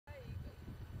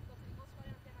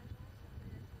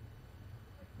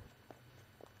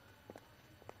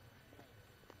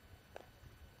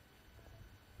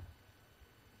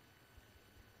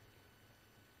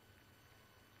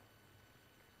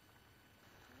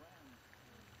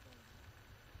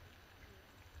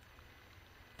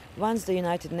Once the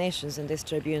United Nations and this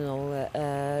tribunal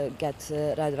get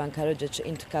Radovan Karadzic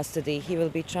into custody, he will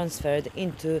be transferred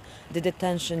into the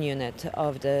detention unit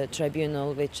of the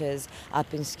tribunal, which is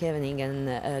up in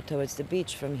Scheveningen towards the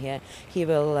beach from here. He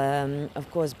will, of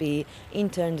course, be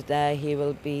interned there. He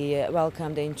will be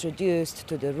welcomed and introduced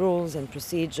to the rules and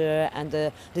procedure and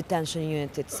the detention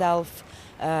unit itself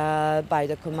by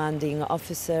the commanding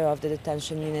officer of the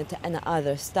detention unit and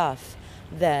other staff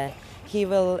there. He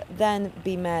will then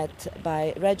be met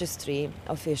by registry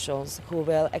officials who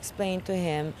will explain to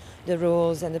him the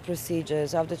rules and the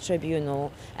procedures of the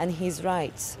tribunal and his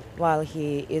rights while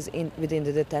he is within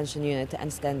the detention unit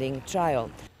and standing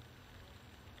trial.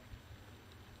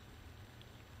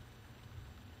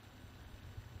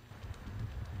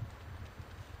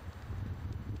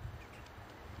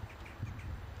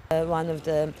 One of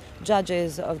the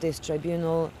judges of this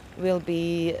tribunal will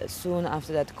be soon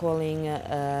after that calling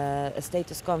a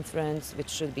status conference, which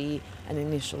should be an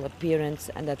initial appearance,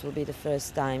 and that will be the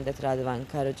first time that Radovan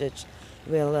Karadzic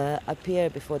will appear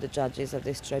before the judges of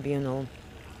this tribunal,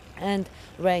 and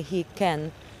where he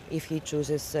can, if he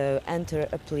chooses so, enter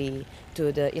a plea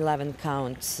to the 11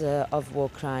 counts of war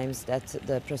crimes that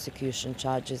the prosecution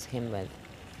charges him with.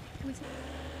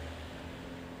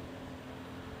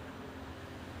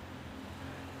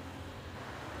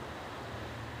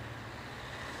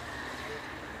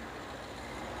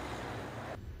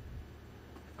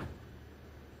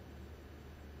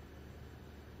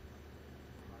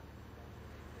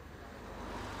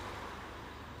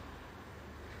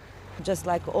 Just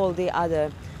like all the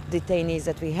other detainees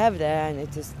that we have there, and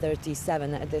it is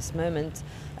 37 at this moment,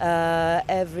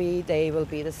 every day will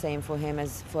be the same for him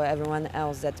as for everyone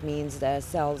else. That means their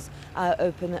cells are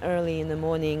open early in the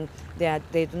morning.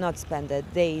 They do not spend their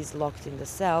days locked in the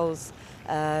cells.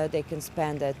 They can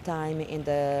spend their time in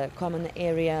the common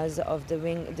areas of the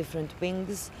different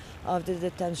wings of the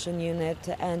detention unit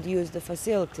and use the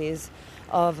facilities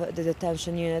of the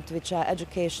detention unit, which are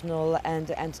educational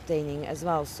and entertaining as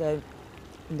well. So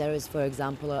there is, for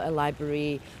example, a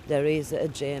library, there is a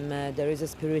gym, there is a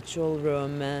spiritual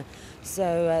room.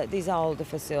 So these are all the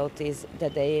facilities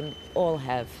that they all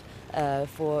have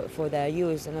for their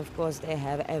use, and of course they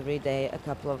have every day a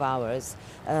couple of hours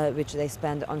which they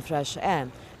spend on fresh air.